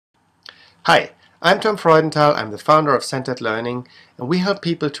Hi, I'm Tom Freudenthal. I'm the founder of Centered Learning, and we help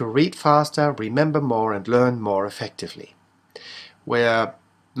people to read faster, remember more, and learn more effectively. We're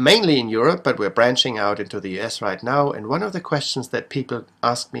mainly in Europe, but we're branching out into the US right now, and one of the questions that people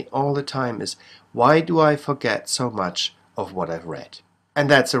ask me all the time is, why do I forget so much of what I've read? And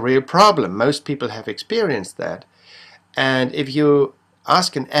that's a real problem. Most people have experienced that. And if you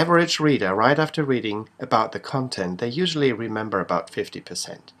ask an average reader right after reading about the content, they usually remember about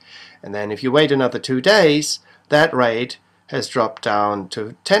 50%. And then if you wait another 2 days, that rate has dropped down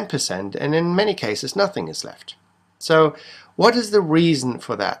to 10%, and in many cases nothing is left. So what is the reason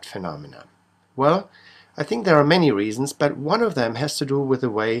for that phenomenon? Well, I think there are many reasons, but one of them has to do with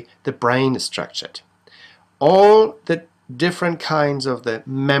the way the brain is structured. All the different kinds of the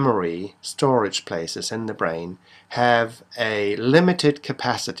memory storage places in the brain have a limited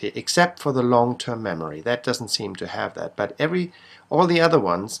capacity, except for the long-term memory. That doesn't seem to have that, but all the other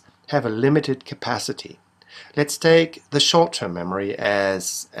ones have a limited capacity. Let's take the short-term memory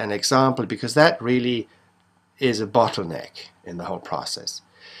as an example, because that really is a bottleneck in the whole process.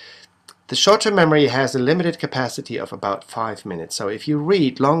 The short-term memory has a limited capacity of about 5 minutes. So if you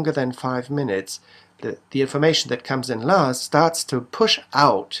read longer than 5 minutes, the information that comes in last starts to push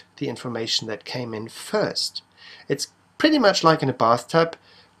out the information that came in first. It's pretty much like in a bathtub.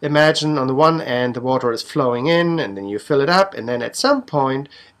 Imagine on the one end the water is flowing in, and then you fill it up, and then at some point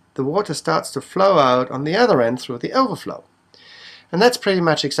the water starts to flow out on the other end through the overflow. And that's pretty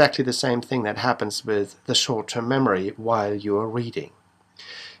much exactly the same thing that happens with the short-term memory while you are reading.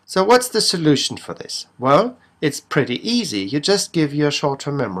 So what's the solution for this? Well, it's pretty easy. You just give your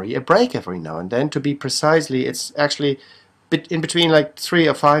short-term memory a break every now and then. To be precisely, it's actually in between like 3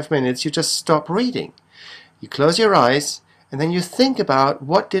 or 5 minutes, you just stop reading. You close your eyes, and then you think about,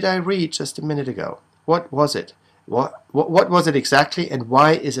 what did I read just a minute ago? What was it? What was it exactly, and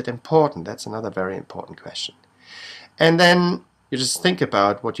why is it important? That's another very important question. And then you just think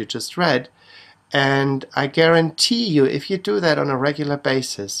about what you just read, and I guarantee you, if you do that on a regular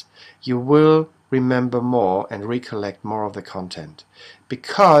basis, you will remember more and recollect more of the content,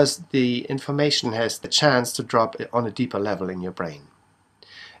 because the information has the chance to drop on a deeper level in your brain.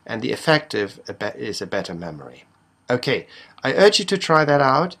 And the effective is a better memory. Okay, I urge you to try that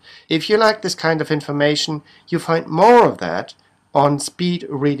out. If you like this kind of information, you find more of that on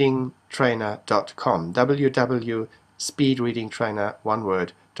speedreadingtrainer.com,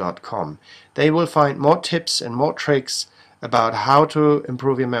 www.speedreadingtrainer.com. They will find more tips and more tricks about how to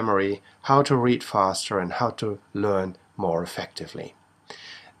improve your memory, how to read faster, and how to learn more effectively.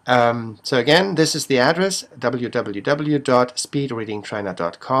 So again, this is the address,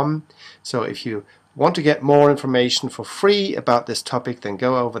 www.speedreadingtrainer.com. So if you want to get more information for free about this topic, then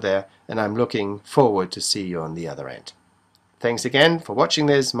go over there, and I'm looking forward to see you on the other end. Thanks again for watching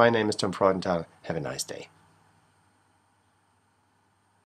this. My name is Tom Freudenthal. Have a nice day.